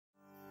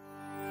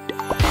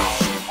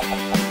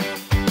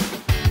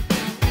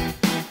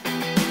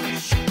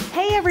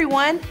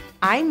everyone.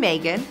 I'm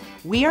Megan.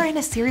 We are in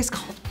a series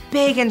called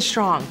Big and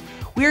Strong.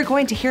 We are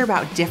going to hear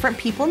about different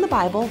people in the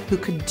Bible who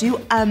could do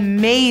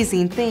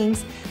amazing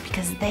things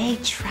because they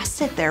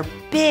trusted their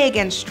big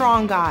and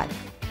strong God.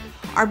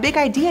 Our big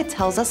idea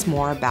tells us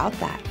more about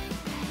that.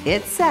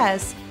 It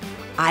says,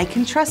 I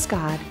can trust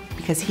God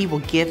because He will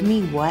give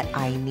me what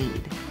I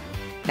need.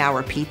 Now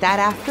repeat that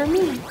after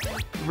me.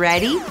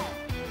 Ready?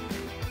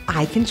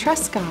 I can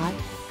trust God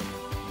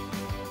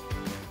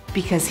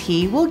because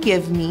He will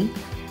give me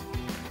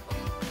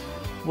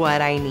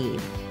what I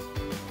need.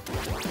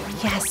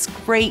 Yes,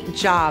 great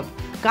job.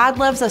 God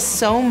loves us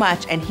so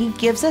much and He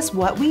gives us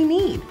what we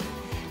need.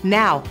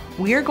 Now,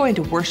 we are going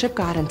to worship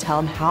God and tell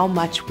Him how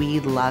much we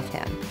love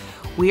Him.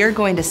 We are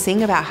going to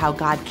sing about how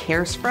God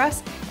cares for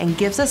us and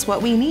gives us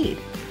what we need.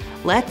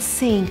 Let's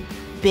sing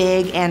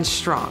Big and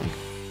Strong.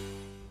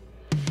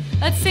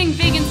 Let's sing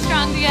Big and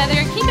Strong together.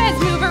 Can you guys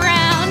move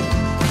around?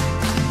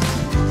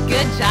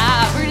 Good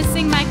job. We're gonna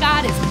sing My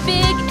God is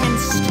Big and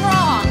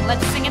Strong.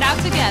 Let's sing it out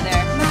together.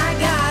 My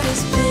God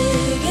is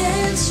big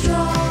and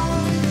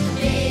strong.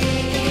 Big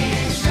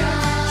and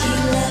strong. He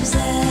loves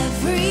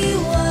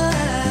everyone.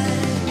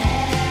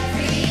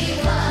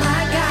 Everyone.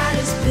 My God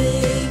is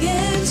big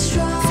and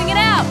strong. Sing it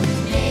out.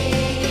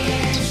 Big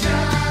and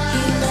strong.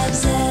 He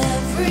loves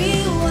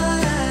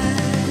everyone.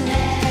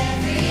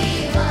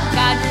 Everyone.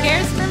 God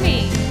cares for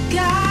me.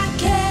 God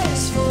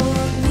cares for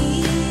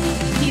me.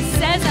 He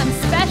says I'm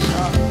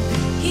special.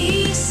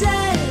 He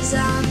says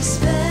I'm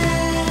special.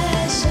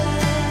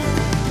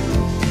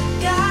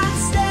 God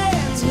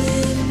stands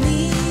with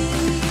me.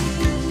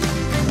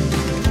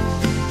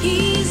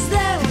 He's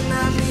there when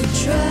I'm in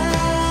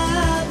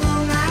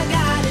trouble. My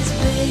God is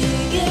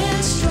big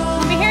and strong.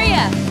 Let me hear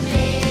ya.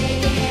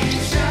 Big and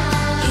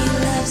strong. He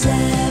loves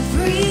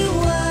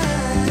everyone.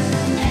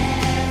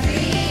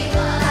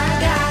 Everyone. My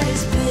God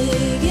is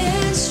big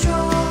and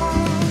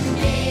strong.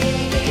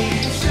 Big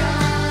and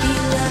strong. He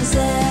loves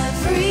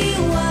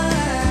everyone.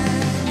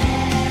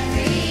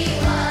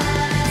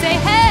 Say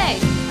hey.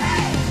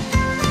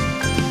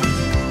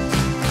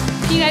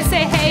 Can you guys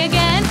say hey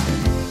again?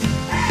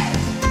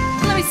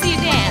 Let me see you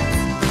dance.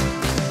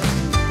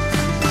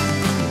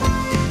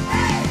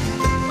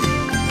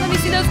 Let me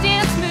see those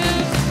dance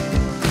moves.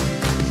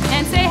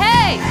 And say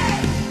hey.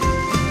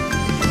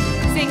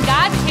 Sing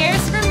God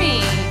cares for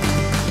me.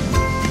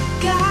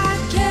 God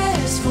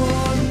cares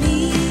for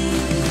me.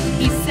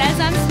 He says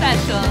I'm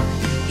special.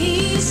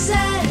 He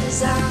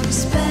says I'm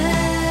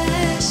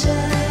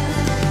special.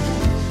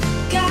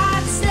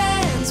 God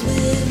stands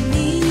with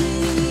me.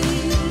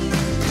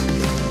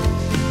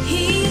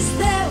 He's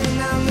there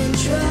when I'm in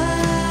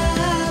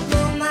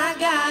trouble. My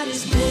God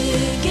is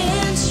big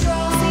and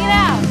strong. Sing it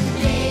out.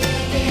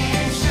 Big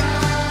and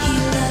strong. He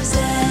loves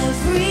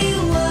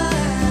everyone.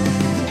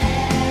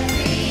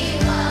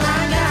 Everyone.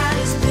 My God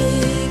is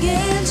big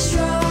and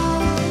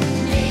strong.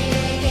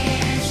 Big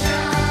and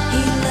strong.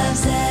 He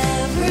loves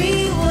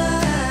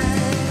everyone.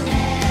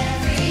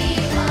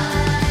 Everyone.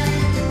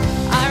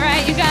 All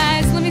right, you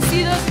guys, let me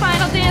see those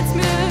final dance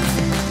moves.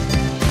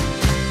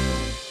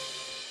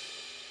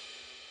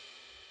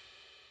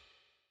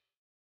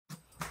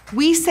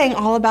 We sang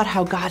all about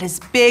how God is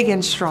big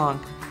and strong.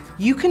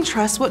 You can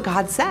trust what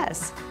God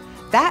says.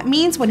 That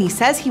means when He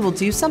says He will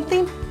do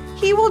something,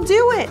 He will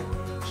do it.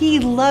 He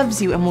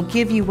loves you and will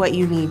give you what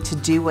you need to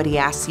do what He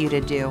asks you to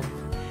do.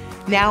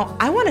 Now,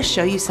 I want to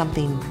show you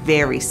something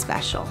very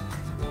special.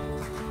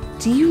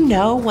 Do you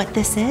know what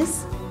this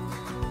is?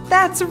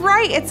 That's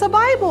right, it's a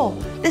Bible.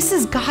 This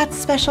is God's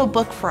special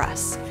book for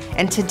us.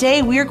 And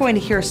today we are going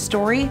to hear a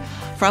story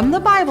from the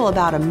Bible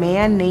about a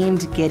man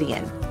named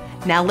Gideon.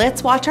 Now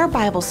let's watch our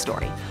Bible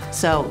story.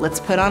 So let's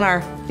put on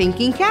our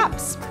thinking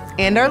caps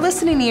and our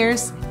listening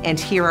ears and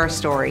hear our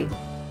story.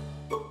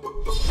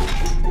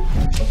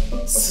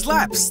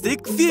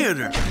 Slapstick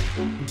Theater,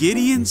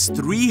 Gideon's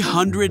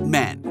 300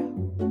 Men.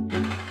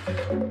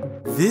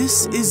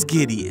 This is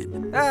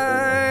Gideon,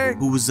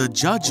 who was a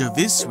judge of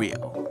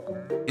Israel.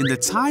 In the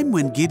time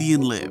when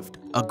Gideon lived,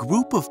 a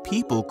group of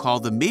people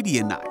called the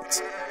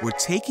Midianites were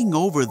taking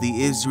over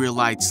the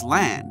Israelites'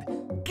 land.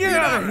 Get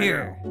out of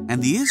here!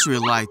 And the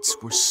Israelites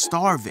were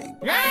starving.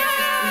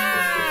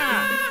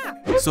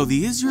 So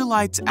the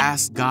Israelites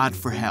asked God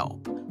for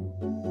help.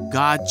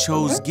 God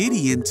chose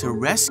Gideon to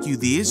rescue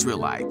the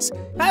Israelites.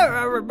 Hey,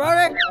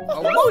 everybody!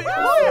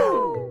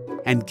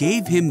 And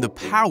gave him the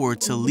power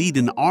to lead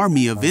an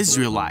army of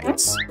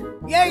Israelites.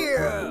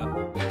 Yeah!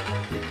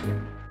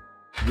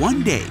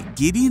 One day,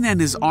 Gideon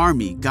and his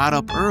army got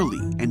up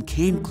early and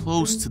came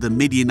close to the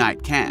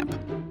Midianite camp.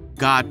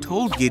 God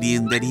told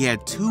Gideon that he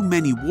had too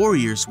many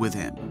warriors with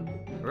him.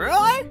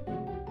 Really?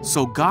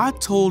 So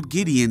God told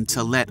Gideon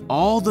to let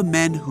all the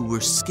men who were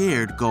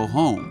scared go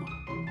home.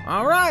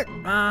 All right,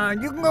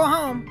 you can go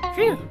home.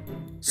 Phew.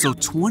 So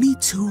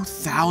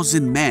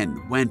 22,000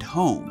 men went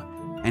home,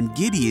 and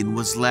Gideon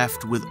was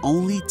left with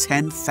only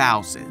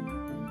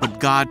 10,000. But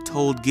God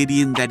told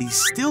Gideon that he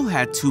still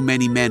had too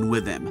many men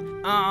with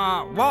him.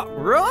 What,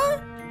 really?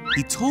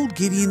 He told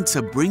Gideon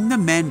to bring the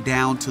men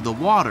down to the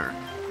water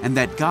and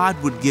that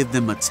God would give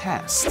them a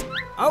test.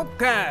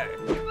 Okay.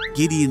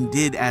 Gideon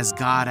did as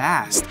God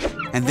asked,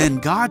 and then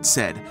God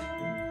said,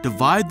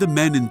 "Divide the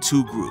men in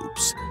 2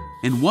 groups.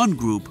 In one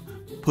group,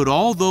 put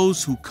all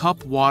those who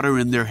cup water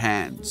in their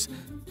hands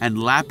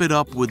and lap it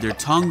up with their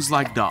tongues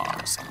like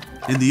dogs.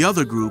 In the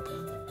other group,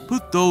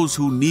 put those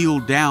who kneel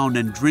down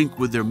and drink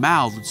with their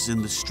mouths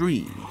in the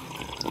stream."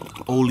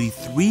 Only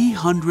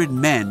 300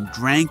 men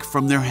drank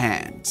from their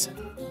hands.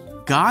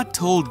 God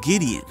told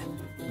Gideon,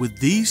 "With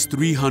these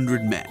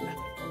 300 men,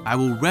 I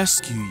will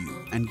rescue you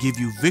and give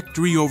you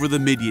victory over the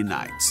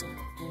Midianites.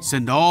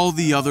 Send all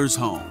the others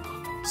home."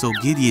 So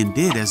Gideon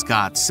did as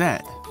God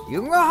said.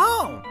 You can go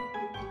home.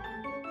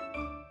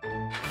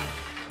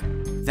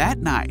 That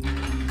night,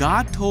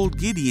 God told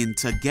Gideon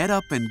to get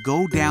up and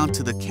go down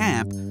to the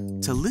camp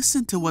to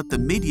listen to what the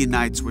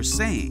Midianites were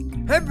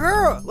saying. Hey,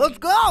 Pura, let's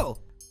go.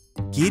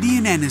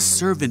 Gideon and his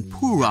servant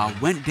Purah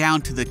went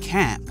down to the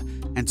camp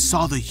and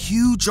saw the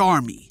huge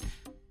army.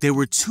 There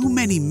were too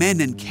many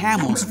men and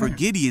camels for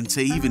Gideon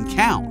to even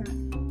count.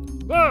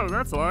 Whoa,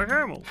 that's a lot of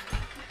camels.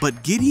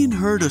 But Gideon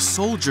heard a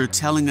soldier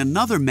telling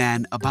another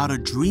man about a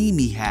dream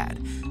he had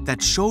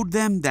that showed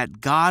them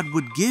that God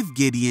would give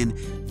Gideon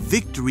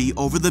victory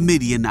over the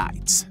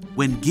Midianites.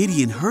 When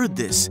Gideon heard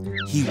this,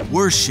 he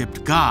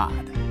worshipped God.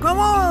 Come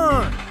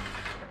on.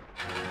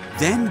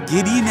 Then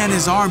Gideon and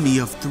his army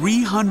of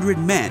 300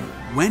 men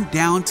went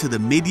down to the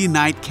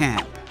Midianite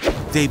camp.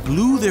 They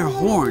blew their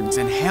horns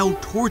and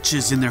held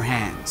torches in their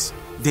hands.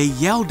 They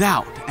yelled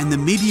out, and the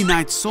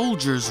Midianite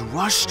soldiers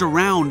rushed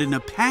around in a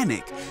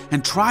panic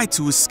and tried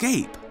to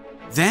escape.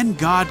 Then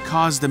God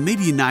caused the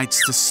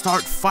Midianites to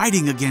start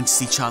fighting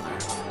against each other.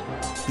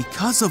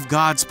 Because of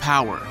God's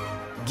power,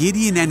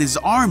 Gideon and his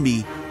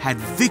army had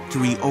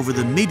victory over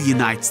the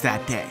Midianites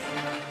that day.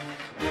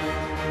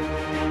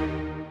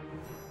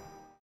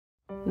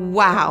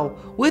 Wow,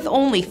 with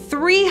only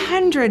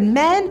 300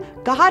 men,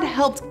 God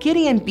helped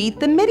Gideon beat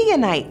the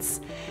Midianites.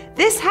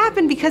 This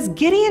happened because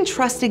Gideon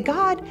trusted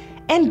God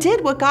and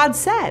did what God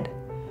said.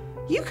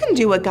 You can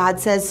do what God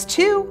says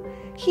too.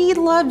 He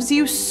loves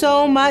you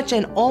so much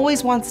and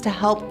always wants to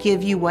help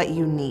give you what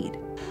you need.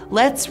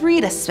 Let's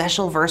read a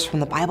special verse from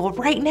the Bible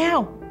right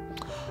now.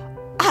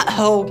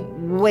 Uh-oh,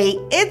 wait,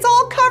 it's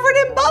all covered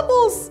in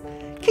bubbles.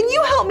 Can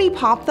you help me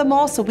pop them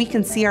all so we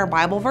can see our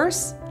Bible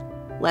verse?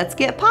 Let's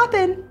get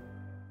poppin'.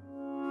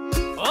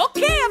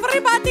 Okay,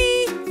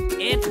 everybody,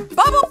 it's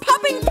bubble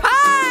popping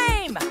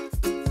time!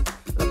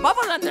 A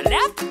bubble on the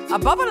left, a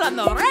bubble on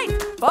the right,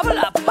 bubble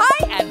up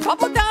high and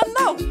bubble down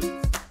low.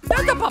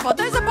 There's a bubble,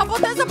 there's a bubble,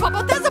 there's a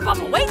bubble, there's a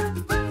bubble. Wait,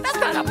 that's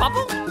not a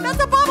bubble,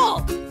 that's a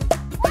bubble.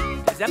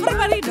 Does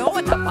everybody know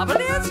what the bubble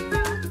is?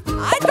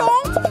 I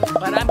don't,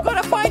 but I'm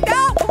gonna find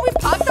out when we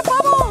pop the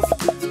bubbles.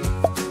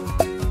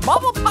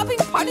 Bubble popping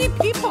party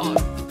people,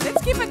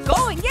 let's keep it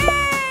going,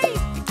 yay!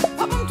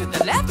 Pop them to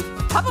the left,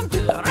 pop them to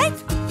the right,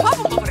 pop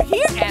them over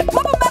here, and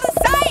pop them out of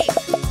sight.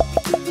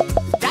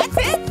 That's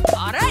it,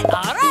 all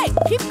right,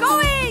 keep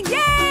going,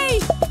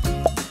 yay!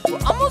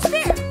 We're almost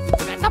there,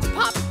 we got to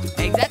pop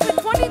exactly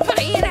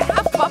 23 and a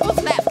half bubbles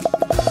left.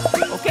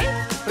 Okay,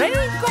 ready,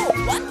 go,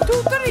 1,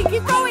 2, 3,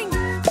 keep going.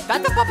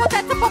 That's a bubble,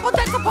 that's a bubble,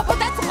 that's a bubble,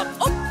 that's a bubble.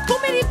 Oh, too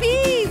many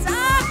bees.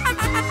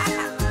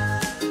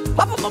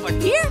 Pop them over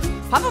here,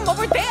 pop them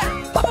over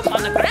there, pop them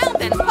on the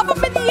ground, and pop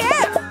them in the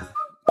air.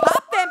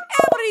 Pop them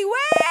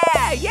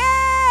everywhere,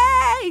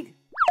 yay!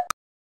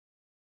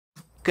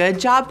 Good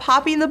job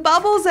popping the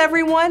bubbles,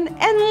 everyone.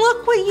 And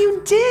look what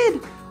you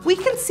did. We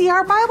can see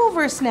our Bible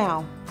verse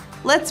now.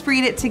 Let's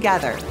read it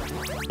together.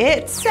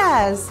 It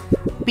says,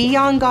 "Be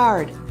on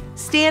guard,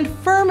 stand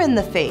firm in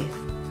the faith,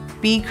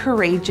 be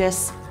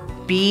courageous,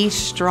 be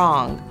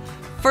strong."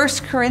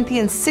 1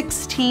 Corinthians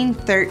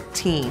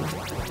 16:13.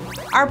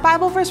 Our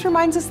Bible verse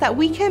reminds us that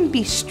we can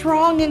be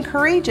strong and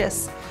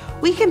courageous.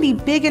 We can be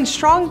big and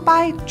strong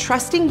by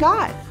trusting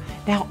God.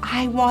 Now,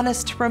 I want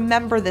us to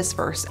remember this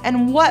verse,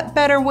 and what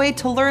better way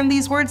to learn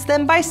these words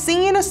than by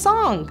singing a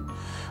song?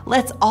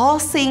 Let's all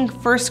sing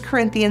 1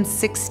 Corinthians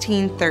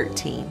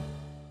 16:13.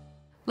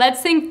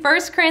 Let's sing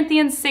 1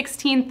 Corinthians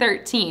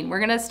 16:13. We're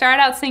gonna start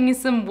out singing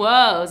some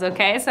woes,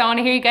 okay? So I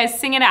wanna hear you guys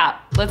sing it out.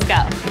 Let's go.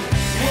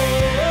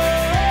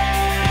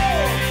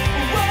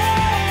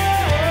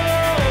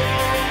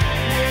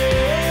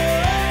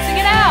 Sing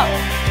it out.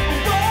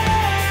 Whoa.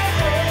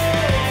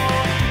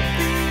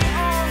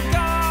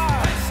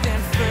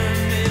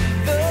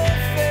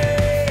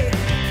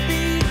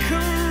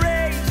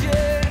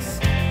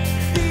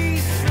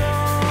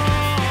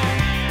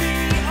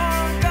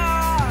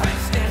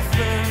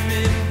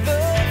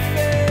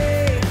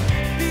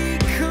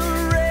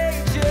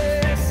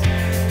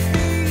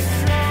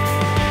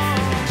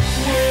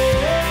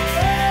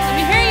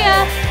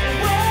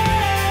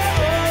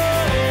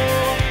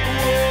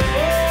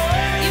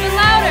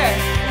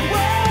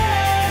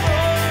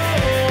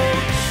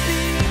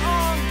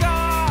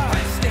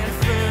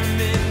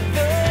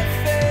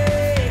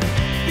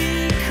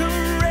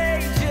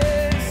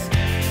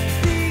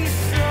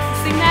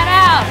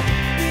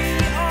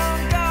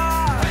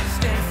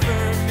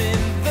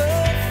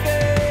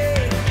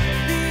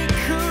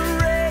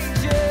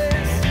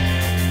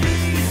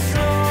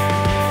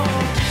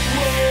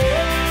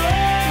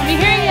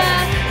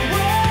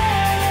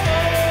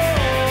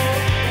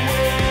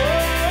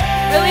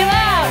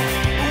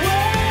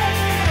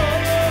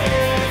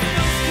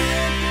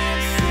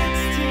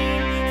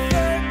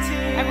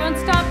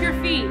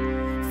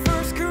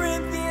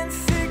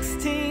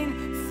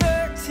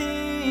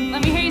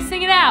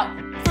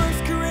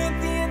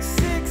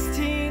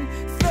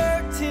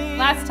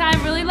 last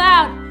time really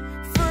loud.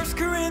 1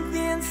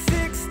 Corinthians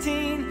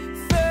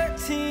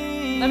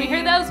 16:13. Let me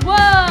hear those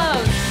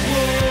whoas.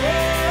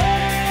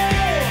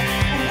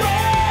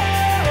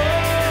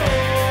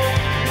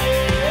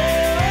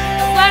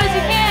 As loud as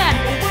you can.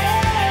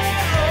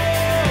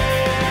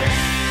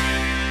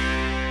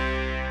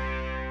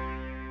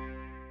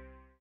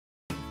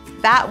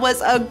 That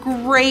was a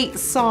great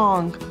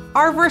song.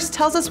 Our verse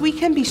tells us we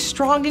can be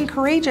strong and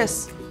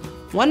courageous.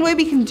 One way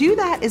we can do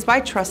that is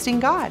by trusting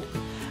God.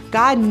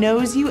 God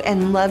knows you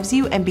and loves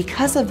you, and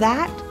because of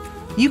that,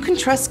 you can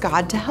trust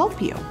God to help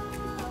you.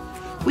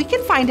 We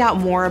can find out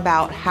more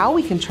about how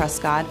we can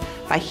trust God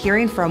by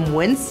hearing from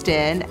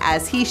Winston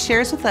as he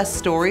shares with us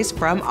stories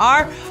from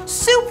our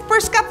Super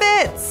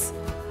Scuppets.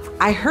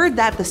 I heard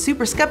that the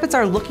Super Scuppets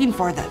are looking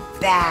for the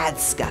bad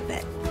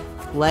Scuppet.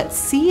 Let's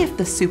see if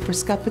the Super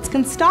Scuppets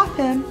can stop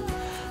him.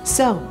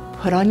 So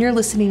put on your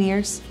listening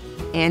ears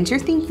and your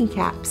thinking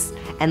caps,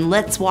 and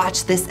let's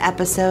watch this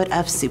episode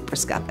of Super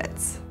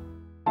Scuppets.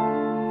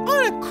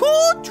 On a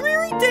cold,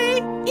 dreary day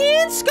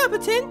in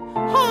Scuppeton,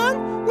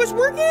 Han was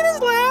working in his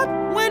lab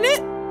when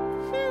it...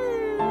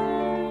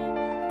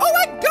 Oh,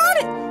 I got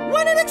it!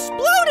 When it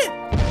exploded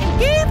and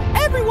gave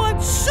everyone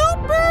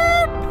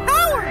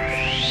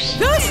superpowers!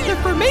 Thus, the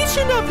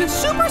formation of the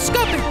Super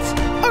Scuppets,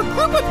 a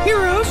group of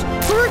heroes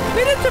who are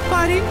committed to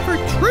fighting for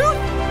truth,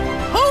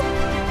 hope,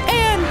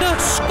 and the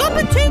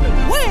Scuppeton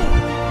way.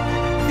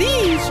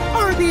 These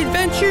are the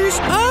adventures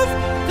of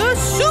the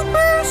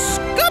Super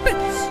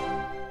Scuppets.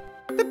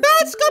 The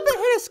bad Scuppet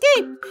had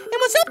escaped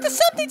and was up to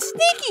something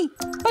sneaky,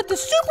 but the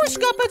Super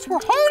Scuppets were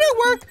hard at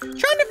work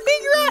trying to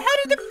figure out how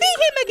to defeat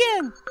him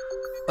again.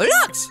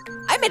 Looks,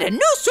 I made a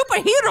new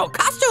superhero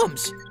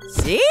costumes.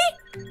 See?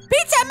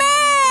 Pizza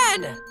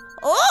Man!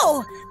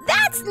 Oh,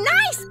 that's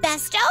nice,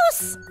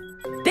 Bestos.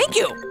 Thank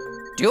you.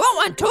 Do you want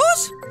one too?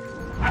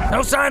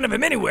 No sign of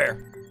him anywhere.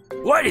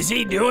 What is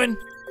he doing?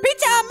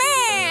 Pizza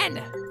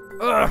Man!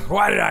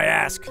 Why did I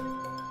ask?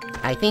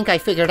 I think I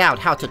figured out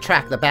how to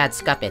track the bad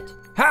Scuppet.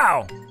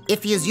 How?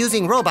 If he is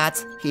using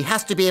robots, he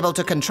has to be able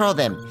to control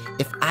them.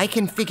 If I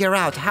can figure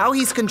out how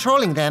he's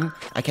controlling them,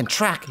 I can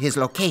track his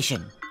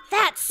location.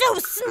 That's so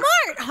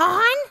smart,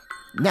 Han.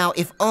 Now,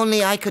 if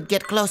only I could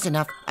get close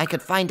enough, I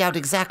could find out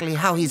exactly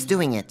how he's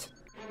doing it.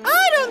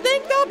 I don't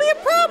think there'll be a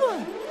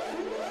problem.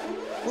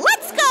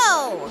 Let's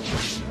go.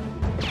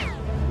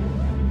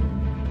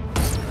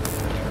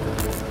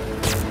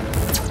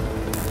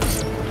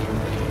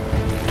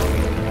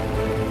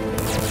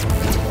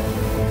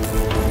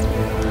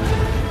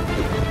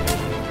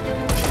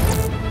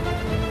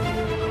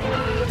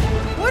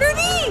 What are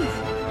these?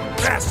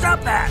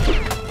 Stop that!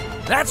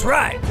 That's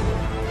right.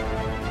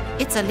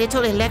 It's a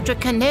little electric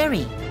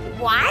canary.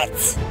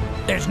 What?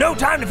 There's no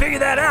time to figure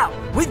that out.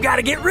 We've got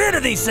to get rid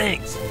of these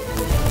things.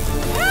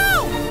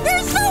 No!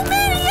 There's so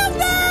many of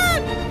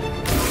them!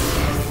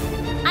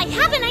 I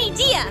have an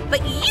idea,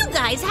 but you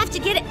guys have to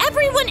get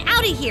everyone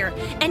out of here,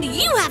 and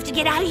you have to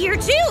get out of here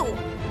too.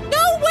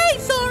 No way,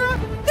 Zara!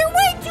 There are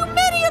way too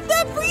many of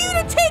them for you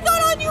to take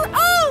on your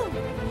own!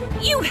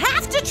 You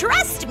have to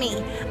trust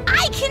me.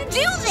 I can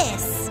do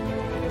this.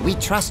 We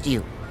trust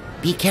you.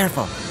 Be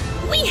careful.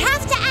 We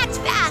have to act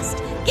fast.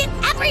 Get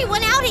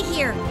everyone out of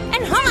here.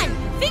 And Han,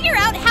 figure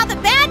out how the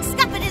bad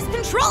Scuppet is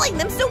controlling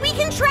them so we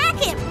can track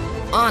him.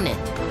 On it.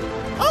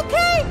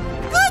 Okay!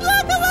 Good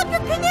luck,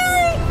 Electric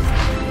Canary!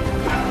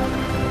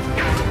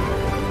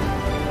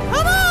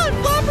 Come on,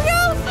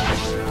 Floppios!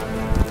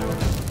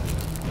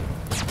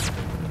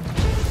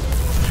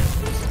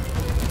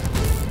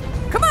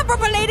 Come on,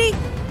 Purple Lady.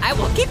 I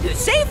will keep you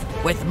safe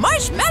with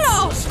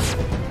marshmallows.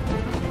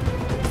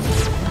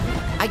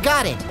 I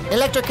got it.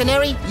 Electric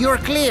Canary, you're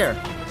clear.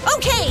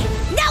 Okay,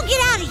 now get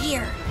out of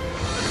here.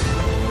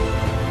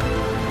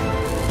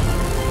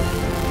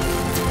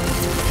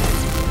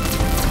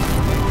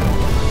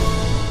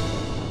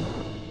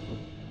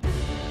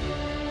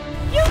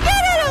 You did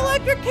it,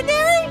 Electric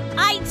Canary!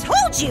 I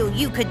told you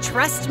you could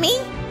trust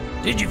me.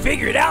 Did you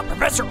figure it out,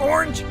 Professor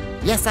Orange?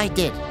 Yes, I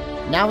did.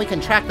 Now we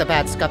can track the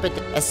bad Scuppet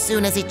as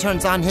soon as he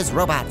turns on his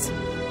robots.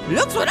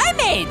 Look what I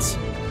made.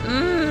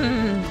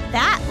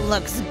 That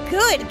looks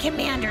good,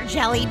 Commander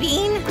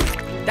Jellybean.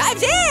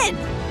 Dives in.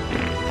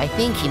 I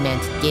think he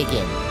meant dig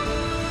in.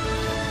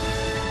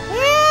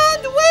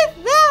 And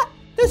with that,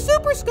 the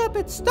Super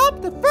Scuppets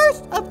stopped the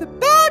first of the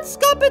bad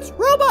Scuppets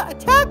robot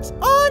attacks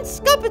on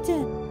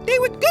Scuppeton. They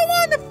would go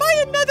on to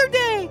fight another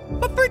day,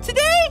 but for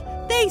today,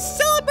 they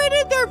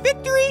celebrated their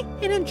victory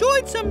and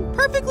enjoyed some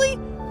perfectly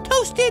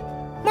toasted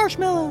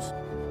marshmallows.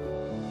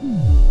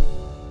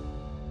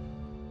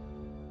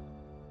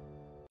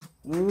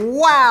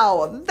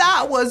 Wow,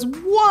 that was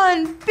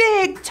one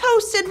big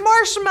toasted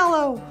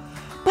marshmallow.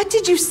 But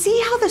did you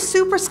see how the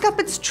Super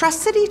Scuppets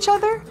trusted each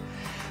other?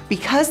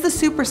 Because the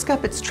Super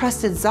Scuppets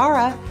trusted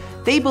Zara,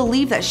 they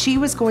believed that she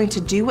was going to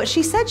do what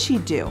she said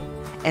she'd do.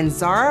 And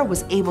Zara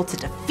was able to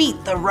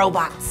defeat the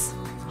robots.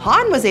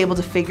 Han was able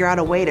to figure out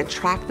a way to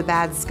track the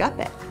bad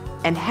Scuppet.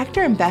 And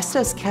Hector and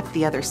Bestos kept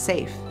the others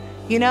safe.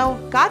 You know,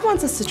 God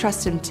wants us to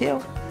trust him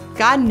too.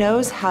 God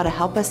knows how to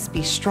help us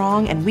be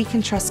strong, and we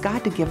can trust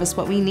God to give us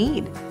what we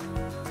need.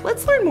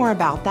 Let's learn more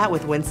about that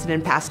with Winston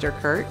and Pastor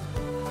Kurt.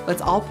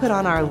 Let's all put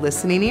on our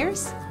listening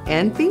ears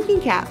and thinking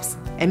caps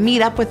and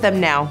meet up with them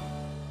now.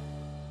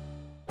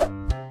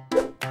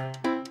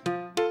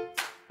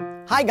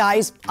 Hi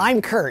guys,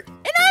 I'm Kurt.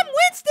 And I'm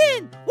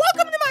Winston.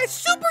 Welcome to my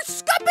Super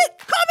Scuppet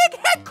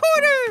comic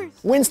headquarters.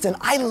 Winston,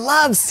 I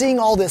love seeing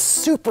all this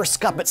Super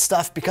Scuppet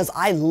stuff because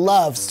I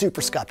love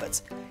Super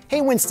Scuppets. Hey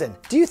Winston,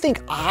 do you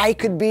think I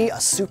could be a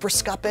Super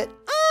Scuppet?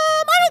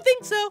 I don't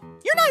think so.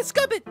 You're not a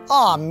Scuppet.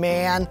 Aw,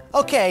 man.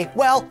 Okay,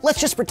 well,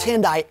 let's just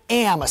pretend I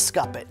am a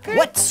Scuppet. Okay.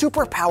 What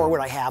superpower would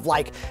I have?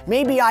 Like,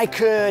 maybe I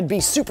could be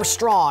super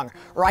strong,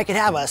 or I could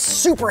have a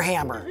super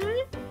hammer.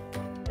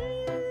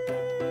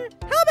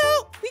 How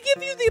about we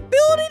give you the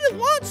ability to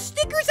launch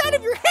stickers out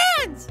of your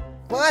hands?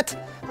 What?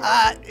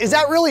 Is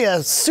that really a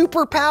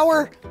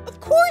superpower?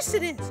 Of course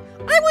it is.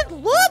 I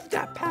would love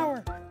that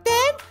power.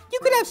 Then you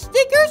could have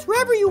stickers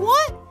wherever you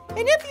want,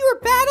 and if you were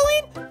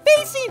battling,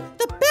 facing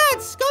the bad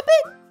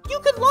Scuppet, you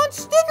could launch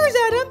stickers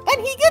at him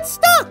and he gets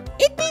stuck.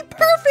 It'd be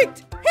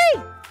perfect. Hey,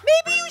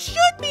 maybe you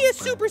should be a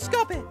Super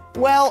Scuppet.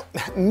 Well,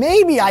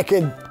 maybe I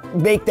could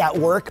make that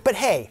work, but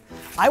hey,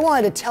 I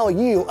wanted to tell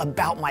you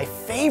about my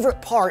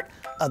favorite part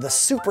of the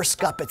Super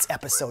Scuppets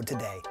episode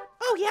today.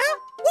 Oh yeah?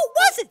 What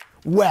was it?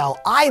 Well,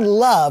 I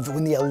loved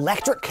when the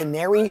electric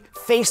canary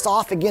faced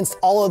off against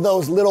all of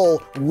those little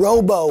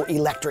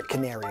robo-electric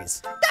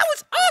canaries. That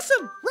was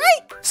awesome,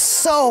 right?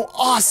 So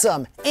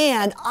awesome!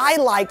 And I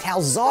liked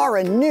how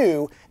Zara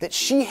knew that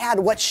she had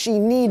what she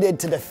needed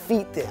to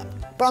defeat them.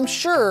 But I'm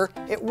sure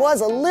it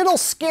was a little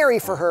scary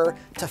for her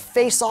to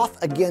face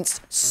off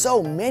against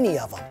so many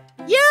of them.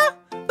 Yeah,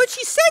 but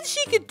she said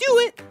she could do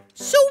it,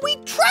 so we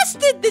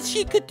trusted that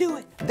she could do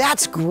it.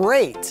 That's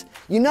great.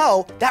 You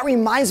know, that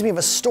reminds me of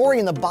a story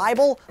in the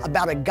Bible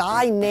about a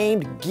guy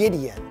named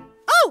Gideon.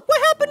 Oh, what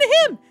happened to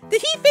him?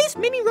 Did he face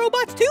mini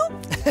robots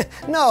too?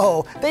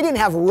 No, they didn't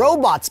have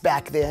robots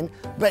back then,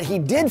 but he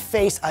did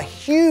face a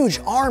huge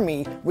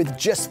army with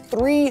just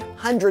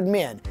 300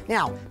 men.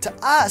 Now, to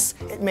us,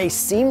 it may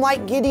seem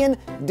like Gideon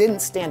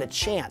didn't stand a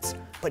chance,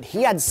 but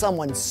he had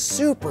someone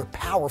super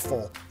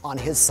powerful on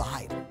his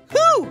side.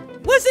 Who?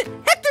 Was it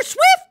Hector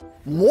Swift?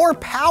 More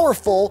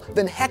powerful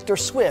than Hector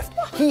Swift,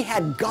 he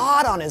had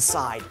God on his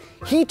side.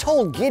 He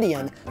told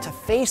Gideon to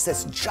face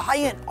this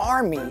giant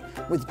army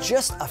with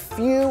just a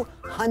few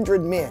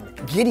hundred men.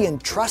 Gideon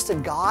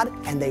trusted God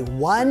and they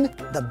won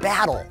the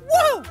battle.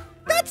 Whoa,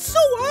 that's so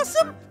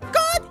awesome!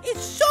 God is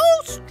so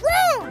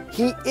strong!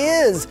 He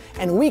is,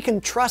 and we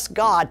can trust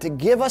God to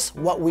give us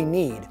what we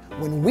need.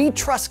 When we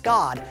trust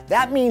God,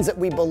 that means that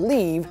we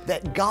believe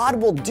that God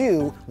will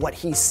do what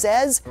He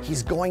says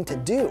He's going to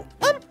do.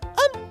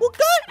 Will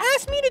God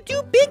ask me to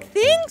do big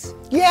things?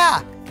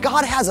 Yeah,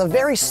 God has a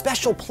very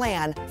special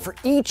plan for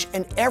each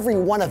and every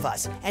one of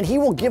us, and He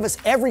will give us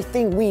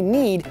everything we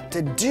need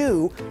to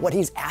do what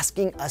He's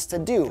asking us to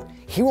do.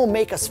 He will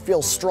make us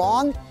feel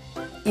strong,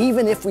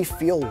 even if we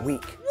feel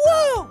weak.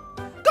 Whoa!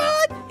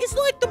 God is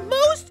like the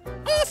most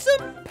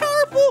awesome,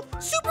 powerful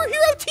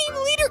superhero team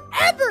leader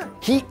ever!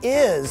 He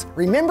is.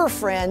 Remember,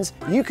 friends,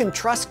 you can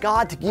trust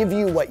God to give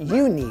you what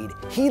you need.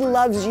 He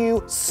loves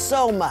you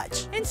so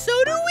much. And so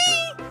do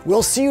we!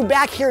 We'll see you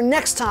back here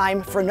next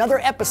time for another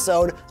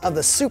episode of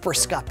the Super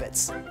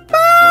Scuppets.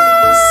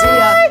 Bye! See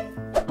ya!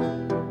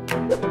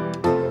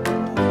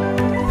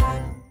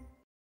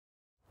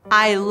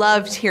 I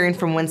loved hearing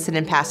from Winston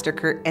and Pastor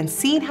Kurt and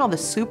seeing how the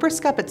Super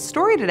Scuppet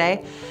story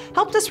today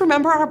helped us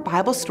remember our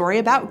Bible story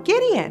about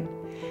Gideon.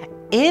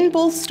 In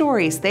both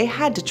stories, they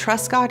had to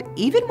trust God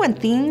even when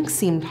things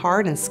seemed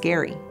hard and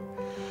scary.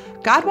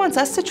 God wants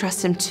us to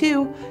trust Him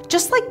too,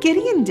 just like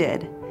Gideon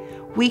did.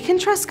 We can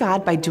trust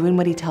God by doing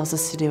what He tells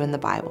us to do in the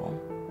Bible.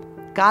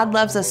 God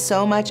loves us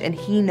so much and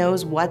He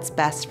knows what's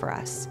best for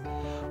us.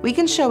 We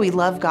can show we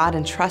love God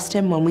and trust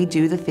Him when we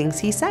do the things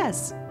He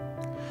says.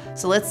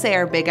 So let's say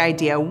our big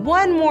idea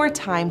one more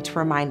time to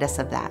remind us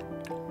of that.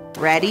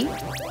 Ready?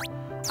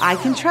 I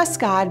can trust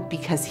God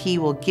because He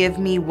will give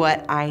me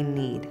what I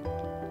need.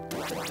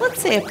 Let's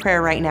say a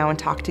prayer right now and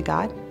talk to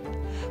God.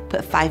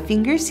 Put 5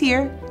 fingers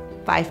here,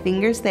 5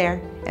 fingers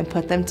there, and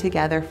put them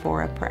together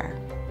for a prayer.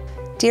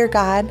 Dear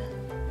God,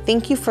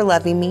 thank You for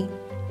loving me.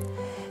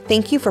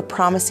 Thank You for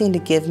promising to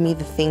give me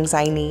the things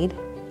I need.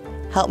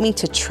 Help me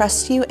to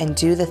trust You and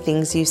do the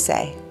things You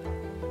say.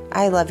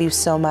 I love You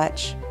so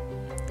much.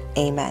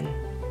 Amen.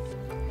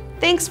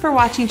 Thanks for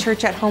watching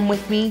Church at Home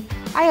with me.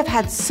 I have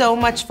had so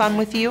much fun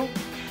with you.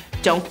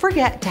 Don't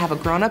forget to have a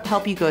grown-up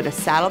help you go to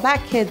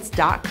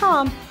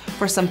saddlebackkids.com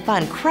for some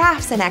fun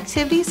crafts and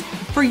activities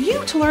for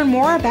you to learn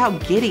more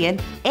about Gideon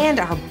and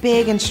our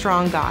big and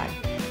strong God.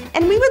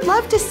 And we would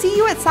love to see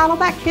you at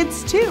Saddleback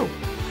Kids too.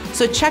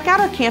 So check out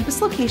our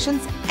campus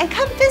locations and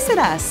come visit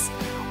us.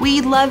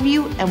 We love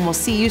you and we'll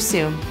see you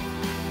soon.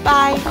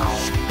 Bye.